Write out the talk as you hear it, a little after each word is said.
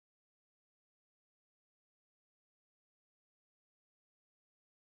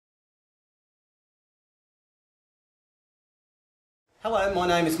Hello, my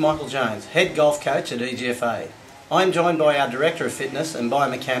name is Michael Jones, Head Golf Coach at EGFA. I am joined by our Director of Fitness and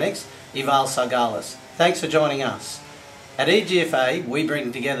Biomechanics, Ival Sargalis. Thanks for joining us. At EGFA, we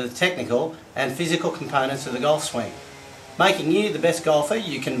bring together the technical and physical components of the golf swing, making you the best golfer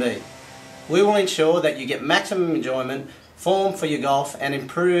you can be. We will ensure that you get maximum enjoyment, form for your golf and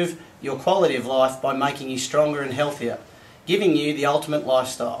improve your quality of life by making you stronger and healthier, giving you the ultimate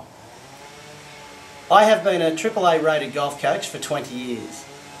lifestyle. I have been a AAA rated golf coach for 20 years.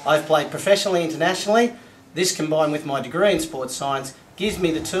 I've played professionally internationally. This, combined with my degree in sports science, gives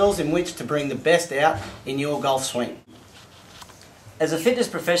me the tools in which to bring the best out in your golf swing. As a fitness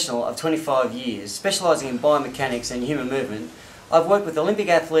professional of 25 years, specialising in biomechanics and human movement, I've worked with Olympic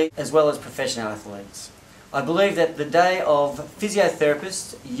athletes as well as professional athletes. I believe that the day of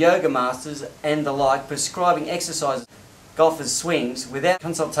physiotherapists, yoga masters and the like prescribing exercises golfers' swings without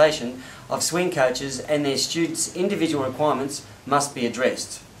consultation of swing coaches and their students' individual requirements must be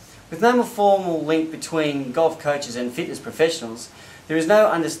addressed. With no more formal link between golf coaches and fitness professionals, there is no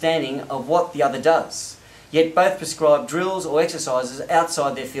understanding of what the other does. Yet both prescribe drills or exercises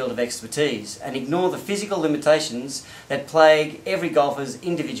outside their field of expertise and ignore the physical limitations that plague every golfer's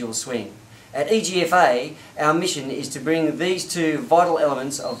individual swing. At EGFA, our mission is to bring these two vital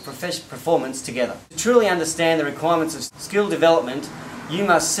elements of performance together. To truly understand the requirements of skill development, you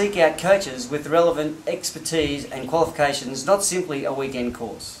must seek out coaches with relevant expertise and qualifications, not simply a weekend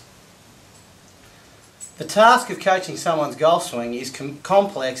course. The task of coaching someone's golf swing is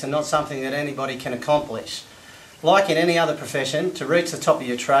complex and not something that anybody can accomplish. Like in any other profession, to reach the top of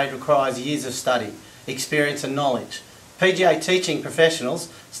your trade requires years of study, experience and knowledge. PGA teaching professionals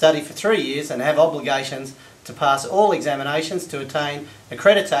study for 3 years and have obligations to pass all examinations to attain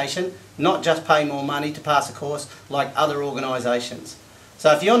accreditation, not just pay more money to pass a course like other organisations.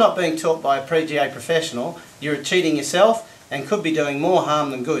 So if you're not being taught by a PGA professional, you're cheating yourself and could be doing more harm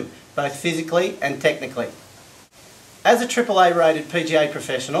than good, both physically and technically. As a AAA rated PGA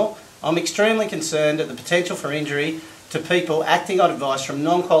professional, I'm extremely concerned at the potential for injury to people acting on advice from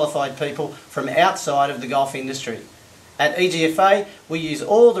non-qualified people from outside of the golf industry. At EGFA, we use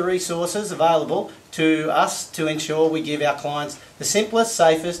all the resources available to us to ensure we give our clients the simplest,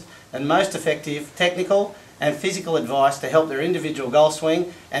 safest and most effective technical and physical advice to help their individual golf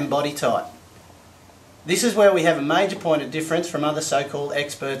swing and body type. This is where we have a major point of difference from other so-called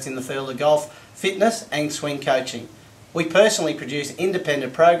experts in the field of golf, fitness and swing coaching. We personally produce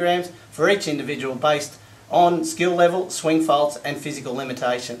independent programs for each individual based on skill level, swing faults and physical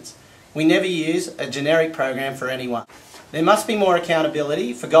limitations. We never use a generic program for anyone. There must be more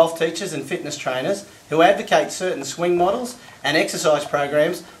accountability for golf teachers and fitness trainers who advocate certain swing models and exercise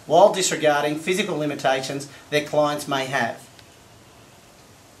programs while disregarding physical limitations their clients may have.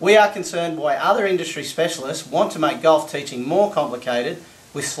 We are concerned why other industry specialists want to make golf teaching more complicated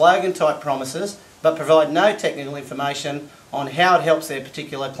with slogan type promises but provide no technical information on how it helps their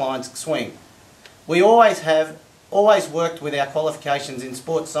particular client's swing. We always worked with our qualifications in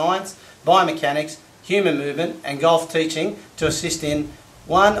sports science, biomechanics, human movement and golf teaching to assist in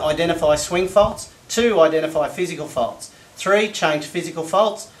 1. Identify swing faults, 2. Identify physical faults, 3. Change physical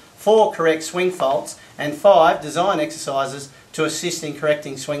faults, 4. Correct swing faults and 5. Design exercises to assist in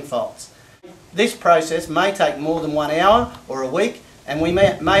correcting swing faults. This process may take more than 1 hour or a week and we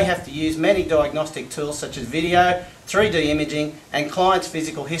may have to use many diagnostic tools such as video, 3D imaging and client's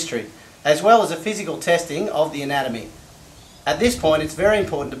physical history, as well as a physical testing of the anatomy. At this point, it's very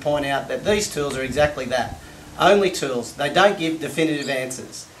important to point out that these tools are exactly that, only tools. They don't give definitive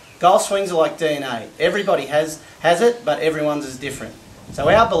answers. Golf swings are like DNA. Everybody has it, but everyone's is different. So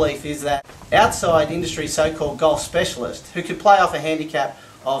our belief is that outside industry so-called golf specialists who could play off a handicap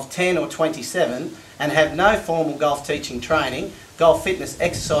of 10 or 27 and have no formal golf teaching training, golf fitness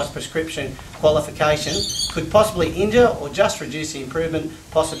exercise prescription qualification, could possibly injure or just reduce the improvement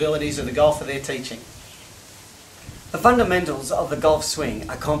possibilities of the golfer they're teaching. The fundamentals of the golf swing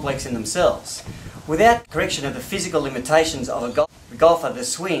are complex in themselves. Without correction of the physical limitations of a golfer, the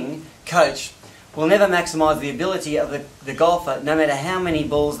swing coach will never maximise the ability of the golfer no matter how many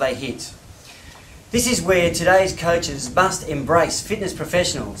balls they hit. This is where today's coaches must embrace fitness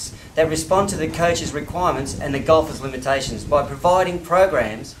professionals that respond to the coach's requirements and the golfer's limitations by providing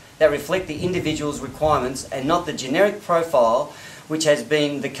programs that reflect the individual's requirements and not the generic profile which has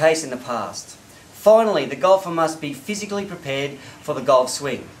been the case in the past. Finally, the golfer must be physically prepared for the golf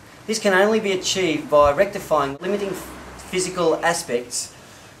swing. This can only be achieved by rectifying limiting physical aspects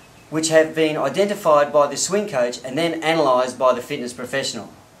which have been identified by the swing coach and then analysed by the fitness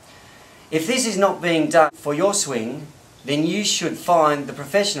professional. If this is not being done for your swing, then you should find the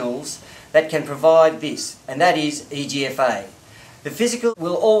professionals that can provide this, and that is EGFA. The physical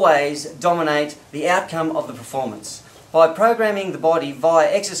will always dominate the outcome of the performance. By programming the body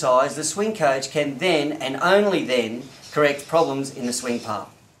via exercise, the swing coach can then and only then correct problems in the swing path.